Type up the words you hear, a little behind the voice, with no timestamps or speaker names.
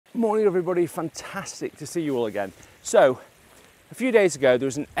Morning everybody, fantastic to see you all again. So, a few days ago there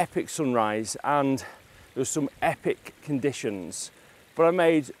was an epic sunrise and there was some epic conditions, but I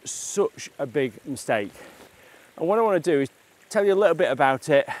made such a big mistake. And what I want to do is tell you a little bit about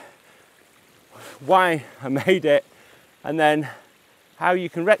it, why I made it, and then how you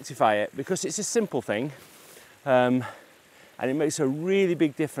can rectify it, because it's a simple thing and it makes a really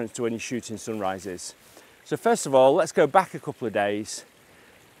big difference to when you're shooting sunrises. So first of all, let's go back a couple of days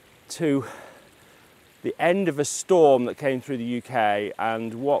to the end of a storm that came through the UK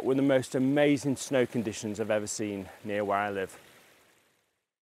and what were the most amazing snow conditions I've ever seen near where I live.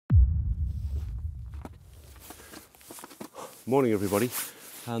 Morning everybody,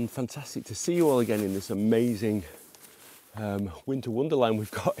 and fantastic to see you all again in this amazing winter wonderland we've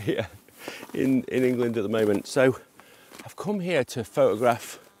got here in England at the moment. So I've come here to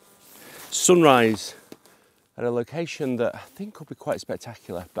photograph sunrise at a location that I think could be quite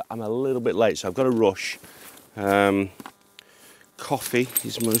spectacular, but I'm a little bit late, so I've got to rush. Coffee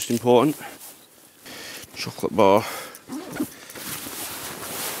is most important. Chocolate bar.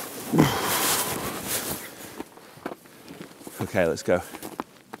 Okay, let's go.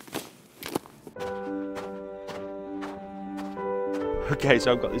 Okay,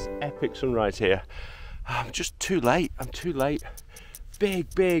 so I've got this epic sunrise here. I'm just too late, I'm too late.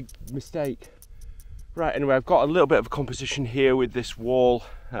 Big mistake. Right, anyway, I've got a little bit of a composition here with this wall.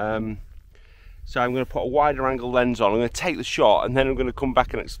 So I'm going to put a wider angle lens on. I'm going to take the shot and then I'm going to come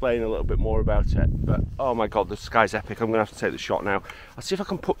back and explain a little bit more about it. But oh my god, the sky's epic. I'm going to have to take the shot now. I'll see if I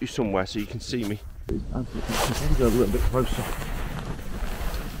can put you somewhere so you can see me. I'll go a little bit closer.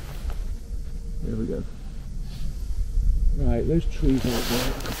 There we go. Right, those trees out there,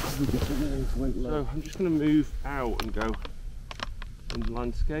 I could probably get a little way low. So I'm just going to move out and go in the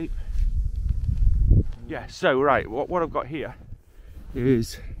landscape. Yeah, so right, what I've got here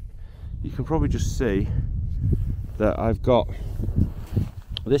is, you can probably just see that I've got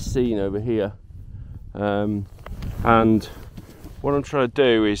this scene over here, and what I'm trying to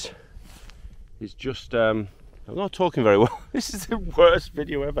do is just, I'm not talking very well. This is the worst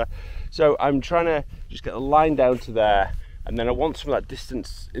video ever. So I'm trying to just get the line down to there, and then I want some of that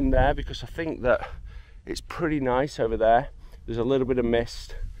distance in there because I think that it's pretty nice over there. There's a little bit of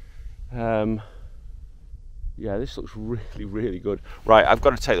mist. Yeah, this looks really good. Right, I've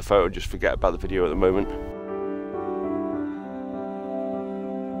got to take the photo and just forget about the video at the moment.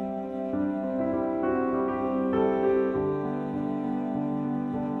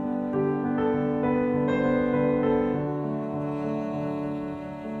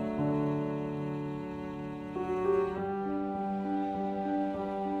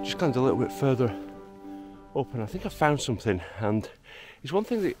 Just gone a little bit further up and I think I found something, and it's one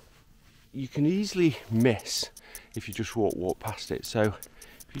thing that you can easily miss if you just walk past it. So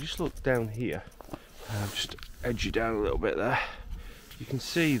if you just look down here, just edge you down a little bit there, you can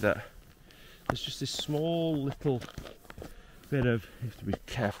see that there's just this small little bit of, you have to be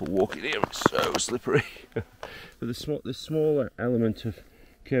careful walking here, it's so slippery. But this smaller element of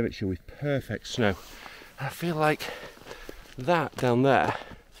curvature with perfect snow. And I feel like that down there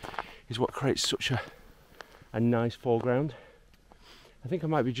is what creates such a nice foreground. I think I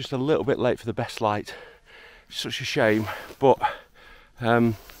might be just a little bit late for the best light. Such a shame, but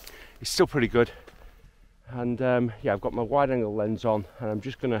it's still pretty good. And yeah, I've got my wide angle lens on and I'm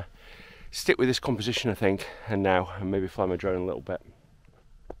just gonna stick with this composition, I think, and maybe fly my drone a little bit.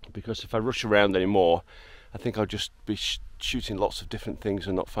 Because if I rush around anymore, I think I'll just be shooting lots of different things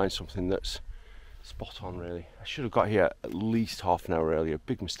and not find something that's spot on, really. I should have got here at least half an hour earlier.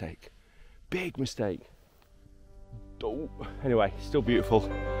 Big mistake. Big mistake. Oh. Anyway, still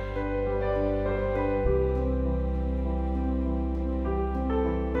beautiful.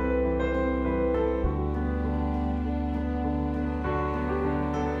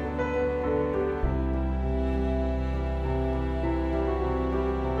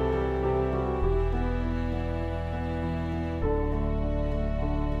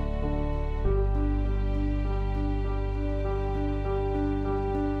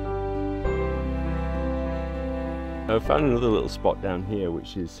 I found another little spot down here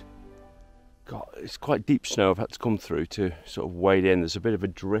which is it's quite deep snow I've had to come through to sort of wade in. There's a bit of a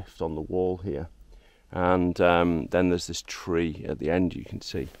drift on the wall here, and then there's this tree at the end you can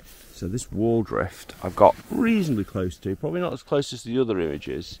see. So this wall drift I've got reasonably close to, probably not as close as the other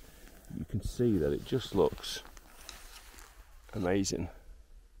images. You can see that it just looks amazing.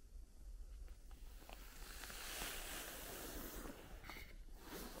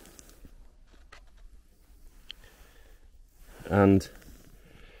 And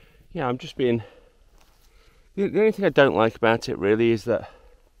yeah, I'm just being, the only thing I don't like about it really is that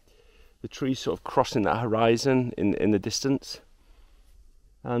the trees sort of crossing that horizon in the distance.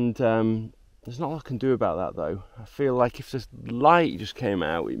 And there's not a lot I can do about that though. I feel like if the light just came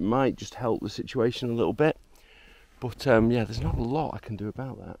out, it might just help the situation a little bit. But yeah, there's not a lot I can do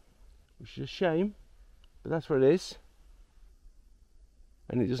about that, which is a shame, but that's what it is.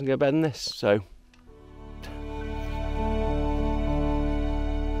 And it doesn't get better than this, so.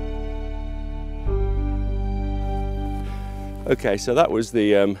 Okay, so that was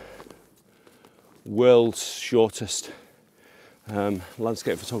the world's shortest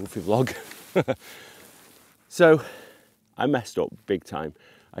landscape photography vlog. So I messed up big time.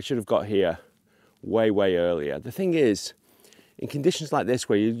 I should have got here way earlier. The thing is, in conditions like this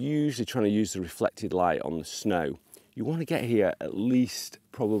where you're usually trying to use the reflected light on the snow, you want to get here at least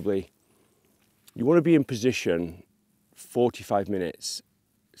probably, you want to be in position 45 minutes.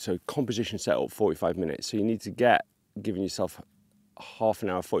 So composition set up 45 minutes. So you need to get, giving yourself half an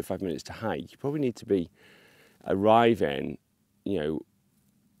hour, 45 minutes to hike. You probably need to be arriving, you know,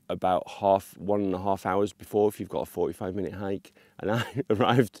 about 1.5 hours before if you've got a 45-minute hike. And I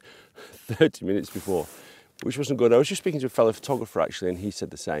arrived 30 minutes before, which wasn't good. I was just speaking to a fellow photographer actually, and he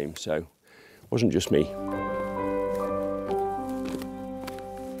said the same, so it wasn't just me.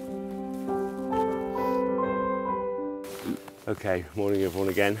 Okay, morning everyone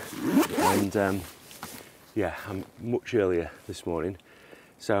again. And yeah, I'm much earlier this morning.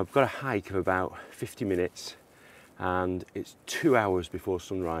 So I've got a hike of about 50 minutes and it's 2 hours before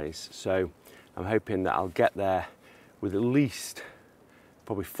sunrise. So I'm hoping that I'll get there with at least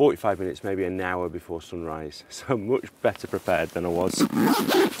probably 45 minutes, maybe an hour before sunrise. So I'm much better prepared than I was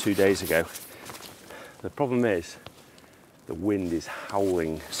 2 days ago. The problem is the wind is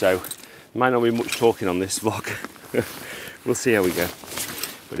howling. So there might not be much talking on this vlog. We'll see how we go.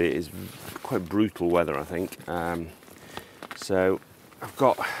 But it is quite brutal weather, I think. So I've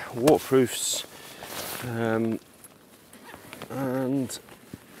got waterproofs and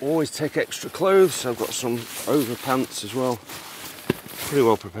always take extra clothes. So I've got some overpants as well. Pretty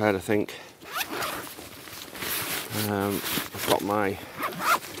well prepared, I think. I've got my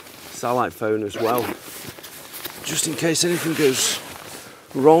satellite phone as well, just in case anything goes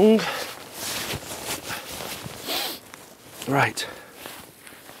wrong. Right.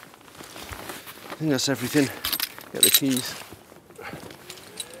 I think that's everything. Get the keys.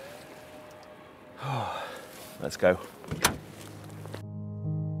 Oh, let's go.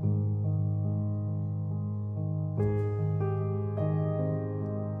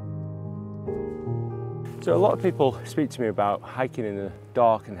 So a lot of people speak to me about hiking in the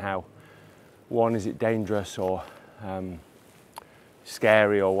dark and how, one, is it dangerous or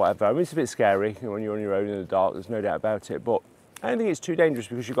scary or whatever. I mean, it's a bit scary when you're on your own in the dark, there's no doubt about it, but I don't think it's too dangerous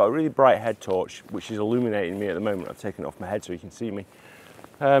because you've got a really bright head torch, which is illuminating me at the moment. I've taken it off my head so you can see me.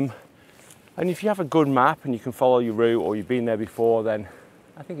 And if you have a good map and you can follow your route or you've been there before, then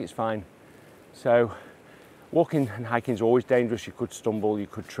I think it's fine. So walking and hiking is always dangerous. You could stumble, you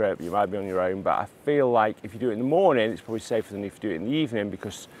could trip, you might be on your own, but I feel like if you do it in the morning, it's probably safer than if you do it in the evening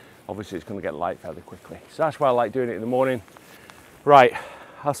because obviously it's going to get light fairly quickly. So that's why I like doing it in the morning. Right,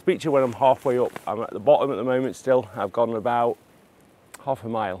 I'll speak to you when I'm halfway up. I'm at the bottom at the moment still. I've gone about half a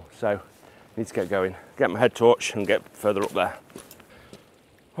mile, so I need to get going. Get my head torch and get further up there.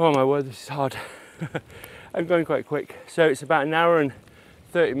 Oh my word, this is hard. I'm going quite quick. So it's about an hour and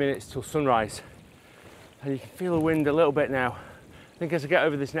 30 minutes till sunrise. And you can feel the wind a little bit now. I think as I get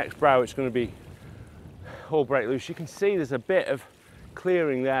over this next brow, it's going to be all break loose. You can see there's a bit of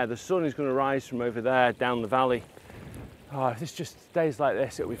clearing there. The sun is going to rise from over there down the valley. Oh, if this just stays like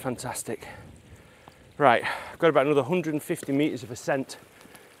this, it'll be fantastic. Right, I've got about another 150 meters of ascent.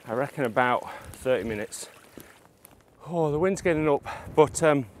 I reckon about 30 minutes. Oh, the wind's getting up, but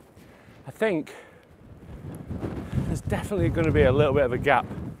I think there's definitely going to be a little bit of a gap.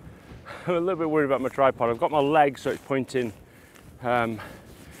 I'm a little bit worried about my tripod. I've got my leg so it's pointing sort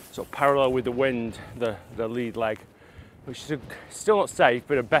of parallel with the wind, the lead leg, which is still not safe,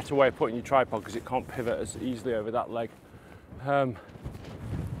 but a better way of putting your tripod because it can't pivot as easily over that leg.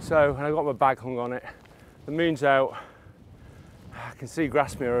 So, and I've got my bag hung on it. The moon's out. I can see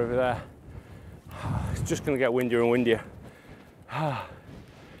Grasmere over there. It's just going to get windier and windier. God,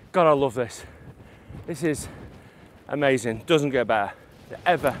 I love this. This is amazing. Doesn't get better.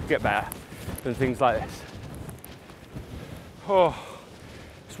 Ever get better than things like this. Oh,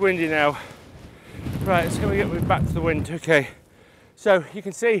 it's windy now. Right, it's going to get me back to the wind. Okay, so you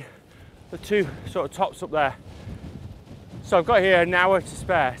can see the two sort of tops up there. So I've got here an hour to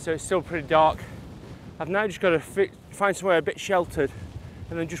spare, so it's still pretty dark. I've now just got to find somewhere a bit sheltered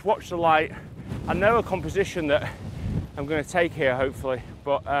and then just watch the light. I know a composition that I'm going to take here, hopefully,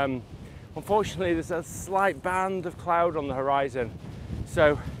 but unfortunately there's a slight band of cloud on the horizon,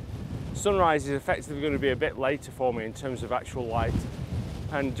 so sunrise is effectively going to be a bit later for me in terms of actual light,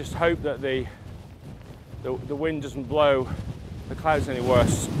 and just hope that the wind doesn't blow the clouds any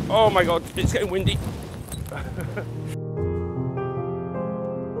worse. Oh my god, it's getting windy.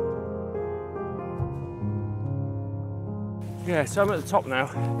 Yeah, so I'm at the top now,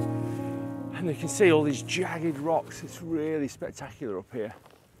 and you can see all these jagged rocks. It's really spectacular up here.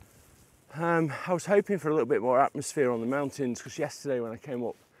 I was hoping for a little bit more atmosphere on the mountains, because yesterday when I came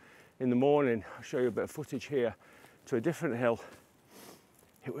up in the morning, I'll show you a bit of footage here, to a different hill,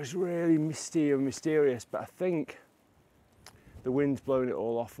 it was really misty and mysterious, but I think the wind's blowing it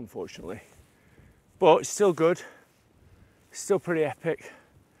all off, unfortunately. But it's still good, it's still pretty epic.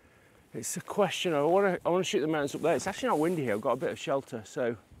 It's a question of, I want to shoot the mountains up there. It's actually not windy here, I've got a bit of shelter,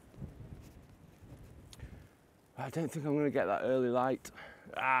 so I don't think I'm going to get that early light.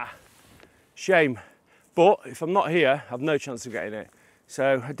 Shame. But if I'm not here, I've no chance of getting it.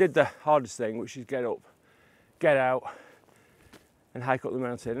 So I did the hardest thing, which is get up, get out, and hike up the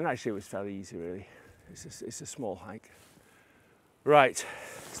mountain. And actually it was fairly easy, really. It's a small hike. Right,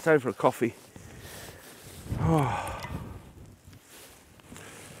 it's time for a coffee.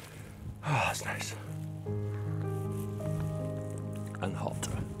 Oh, that's nice. And hot.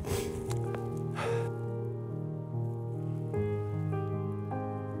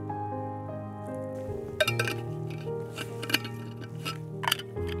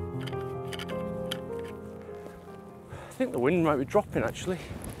 I think the wind might be dropping actually.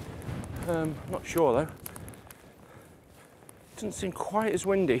 Not sure though. Doesn't seem quite as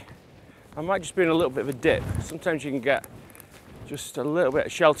windy. I might just be in a little bit of a dip. Sometimes you can get just a little bit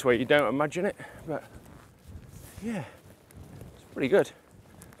of shelter where you don't imagine it, but yeah, it's pretty good.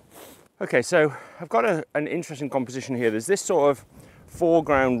 Okay, so I've got an interesting composition here. There's this sort of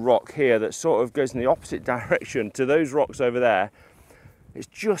foreground rock here that sort of goes in the opposite direction to those rocks over there. It's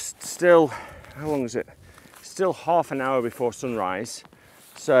just still, how long is it? Still half an hour before sunrise.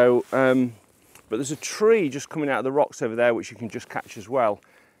 So, but there's a tree just coming out of the rocks over there which you can just catch as well.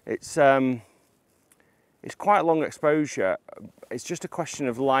 It's quite a long exposure. It's just a question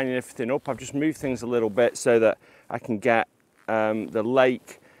of lining everything up. I've just moved things a little bit so that I can get the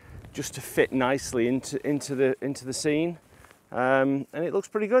lake just to fit nicely into the scene, and it looks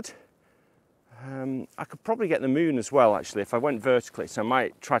pretty good. I could probably get the moon as well actually if I went vertically, so I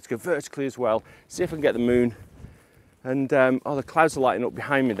might try to go vertically as well, see if I can get the moon. And oh, the clouds are lighting up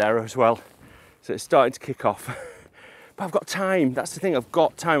behind me there as well, so it's starting to kick off. But I've got time, that's the thing, I've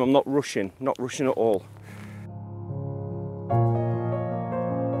got time. I'm not rushing at all.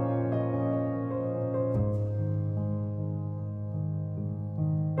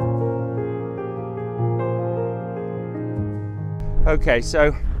 Okay,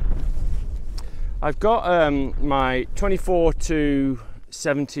 so I've got my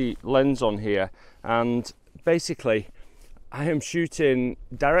 24-70 lens on here, and basically I am shooting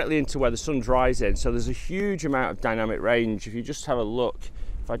directly into where the sun's rising, so there's a huge amount of dynamic range. If you just have a look,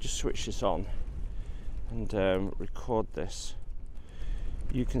 if I just switch this on and record this,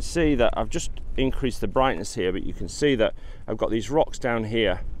 you can see that I've just increased the brightness here, but you can see that I've got these rocks down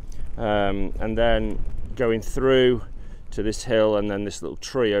here, and then going through to this hill, and then this little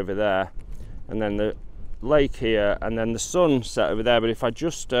tree over there, and then the lake here, and then the sun set over there. But if I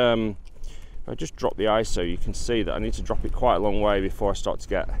just drop the ISO, you can see that I need to drop it quite a long way before I start to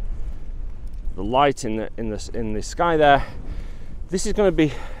get the light in the sky there. This is going to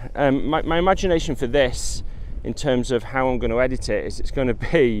be my imagination for this, in terms of how I'm going to edit it, is it's going to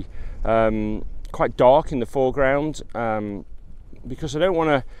be quite dark in the foreground, because I don't want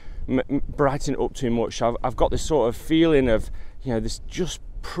to brighten it up too much. I've got this sort of feeling of, you know, this just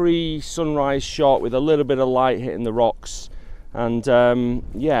pre-sunrise shot with a little bit of light hitting the rocks, and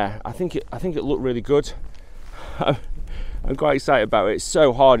yeah, I think it looked really good. I'm quite excited about it. It's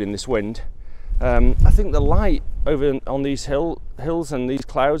so hard in this wind. I think the light over on these hills and these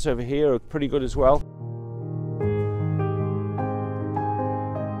clouds over here are pretty good as well.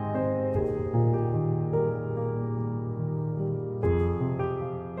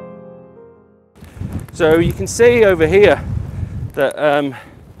 So you can see over here that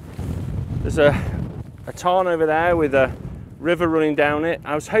there's a tarn over there with a river running down it.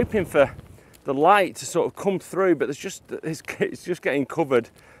 I was hoping for the light to sort of come through, but it's just getting covered.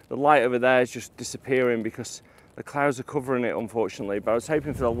 The light over there is just disappearing because the clouds are covering it, unfortunately. But I was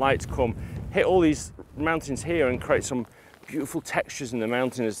hoping for the light to come, hit all these mountains here and create some beautiful textures in the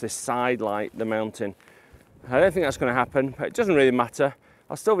mountain as this side light the mountain. I don't think that's going to happen, but it doesn't really matter.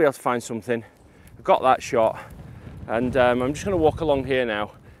 I'll still be able to find something. I've got that shot, and I'm just going to walk along here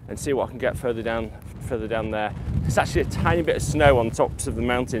now and see what I can get further down there. There's actually a tiny bit of snow on tops of the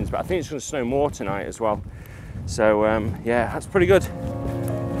mountains, but I think it's going to snow more tonight as well. So yeah, that's pretty good.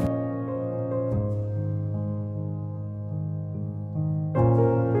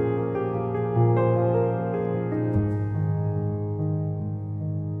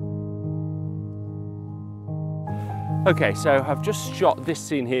 Okay, so I've just shot this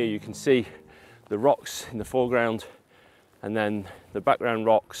scene here. You can see the rocks in the foreground and then the background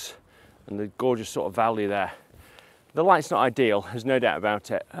rocks and the gorgeous sort of valley there. The light's not ideal, there's no doubt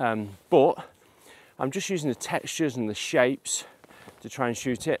about it, but I'm just using the textures and the shapes to try and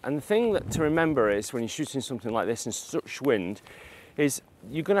shoot it. And the thing to remember is when you're shooting something like this in such wind is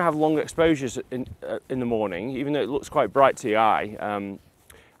you're going to have long exposures in the morning, even though it looks quite bright to the eye.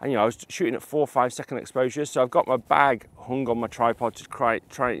 And you know, I was shooting at 4 or 5 second exposures, so I've got my bag hung on my tripod to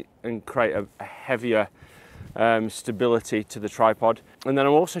try and create a heavier stability to the tripod. And then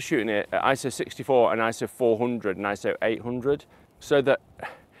I'm also shooting it at ISO 64 and ISO 400 and ISO 800, so that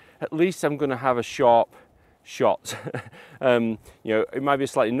at least I'm going to have a sharp shot. You know, it might be a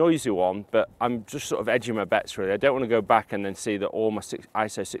slightly noisy one, but I'm just sort of edging my bets really. I don't want to go back and then see that all my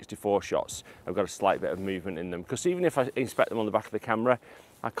ISO 64 shots have got a slight bit of movement in them, because even if I inspect them on the back of the camera,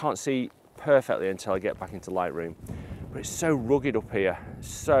 I can't see perfectly until I get back into Lightroom. But it's so rugged up here,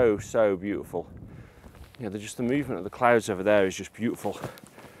 so beautiful. You know, just the movement of the clouds over there is just beautiful.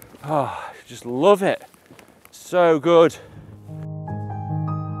 Oh, I just love it. So good.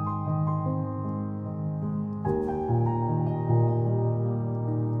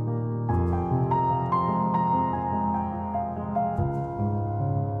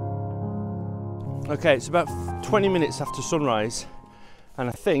 Okay, it's about 20 minutes after sunrise, and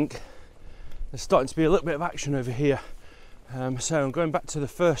I think there's starting to be a little bit of action over here. So I'm going back to the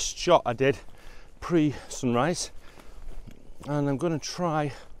first shot I did pre-sunrise, and I'm going to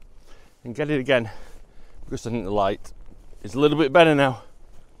try and get it again, because I think the light is a little bit better now.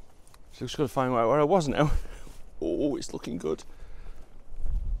 So I've just got to find out where I was now. Oh, it's looking good.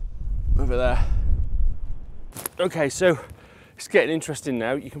 Over there. Okay, so it's getting interesting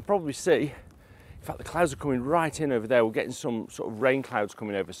now. You can probably see, in fact, the clouds are coming right in over there. We're getting some sort of rain clouds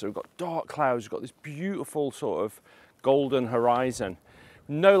coming over. So we've got dark clouds, we've got this beautiful sort of golden horizon.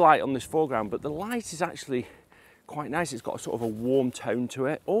 No light on this foreground, but the light is actually quite nice. It's got a sort of a warm tone to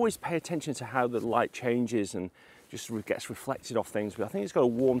it. Always pay attention to how the light changes and just gets reflected off things, but I think it's got a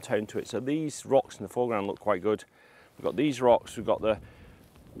warm tone to it. So these rocks in the foreground look quite good. We've got these rocks, we've got the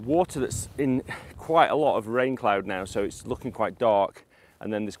water that's in quite a lot of rain cloud now, so it's looking quite dark.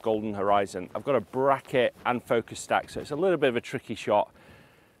 And then this golden horizon. I've got a bracket and focus stack, so it's a little bit of a tricky shot,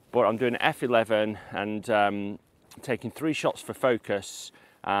 but I'm doing F11 and taking 3 shots for focus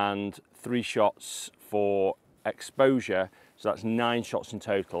and 3 shots for exposure, so that's 9 shots in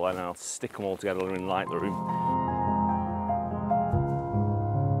total, and I'll stick them all together in Lightroom.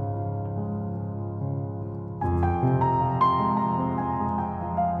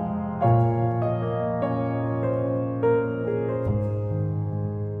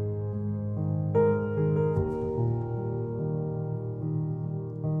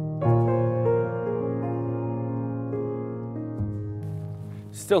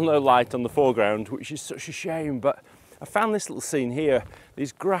 Still no light on the foreground, which is such a shame, but I found this little scene here,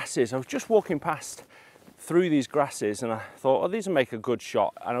 these grasses. I was just walking past through these grasses and I thought, oh, these will make a good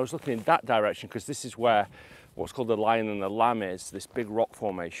shot. And I was looking in that direction because this is where what's called the lion and the lamb is, this big rock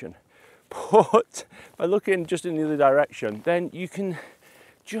formation. But by looking just in the other direction, then you can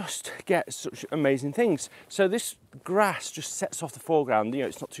just get such amazing things. So this grass just sets off the foreground. You know,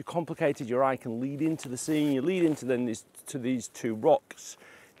 it's not too complicated. Your eye can lead into the scene. You lead into then these 2 rocks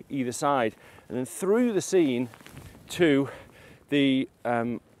either side, and then through the scene to the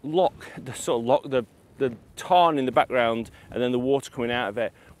the tarn in the background, and then the water coming out of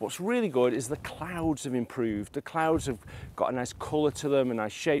it. What's really good is the clouds have improved. The clouds have got a nice colour to them, a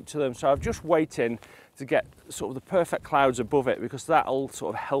nice shape to them. So I'm just waiting to get sort of the perfect clouds above it, because that'll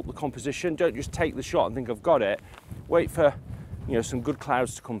sort of help the composition. Don't just take the shot and think I've got it. Wait for, you know, some good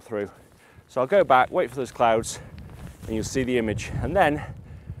clouds to come through. So I'll go back, wait for those clouds, and you'll see the image. And then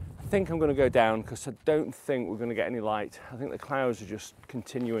I think I'm going to go down, because I don't think we're going to get any light. I think the clouds are just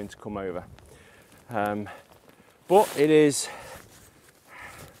continuing to come over. But it is,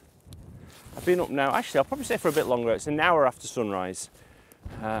 I've been up now, actually I'll probably stay for a bit longer. It's an hour after sunrise.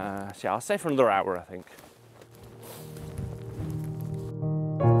 So yeah, I'll stay for another hour, I think.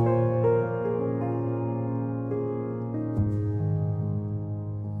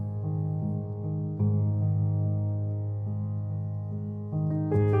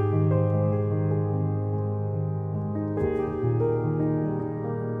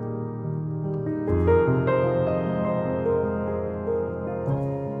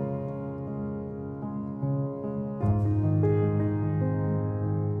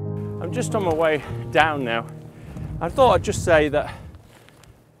 just on my way down now. I thought I'd just say that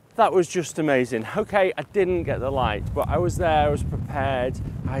that was just amazing. Okay, I didn't get the light, but I was there, I was prepared,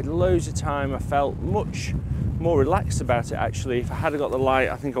 I had loads of time, I felt much more relaxed about it actually. If I had got the light,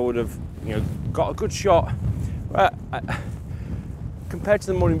 I think I would have, you know, got a good shot. Compared to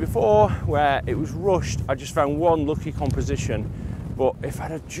the morning before, where it was rushed, I just found one lucky composition. But if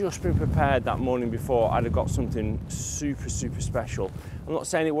I'd have just been prepared that morning before, I'd have got something super, super special. I'm not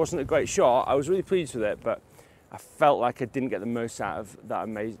saying it wasn't a great shot, I was really pleased with it, but I felt like I didn't get the most out of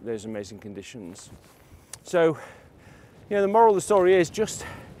those amazing conditions. So, you know, the moral of the story is just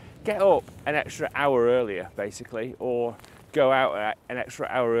get up an extra hour earlier, basically, or go out an extra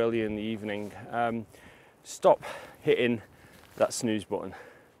hour earlier in the evening. Stop hitting that snooze button.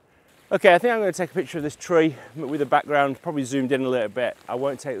 Okay, I think I'm going to take a picture of this tree with the background, probably zoomed in a little bit. I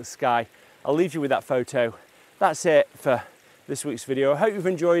won't take the sky. I'll leave you with that photo. That's it for this week's video. I hope you've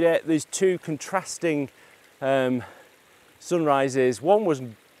enjoyed it. There's two contrasting sunrises. One was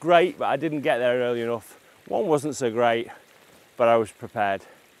great, but I didn't get there early enough. One wasn't so great, but I was prepared.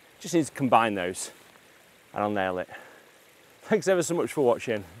 Just need to combine those and I'll nail it. Thanks ever so much for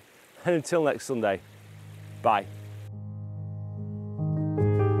watching, and until next Sunday, bye.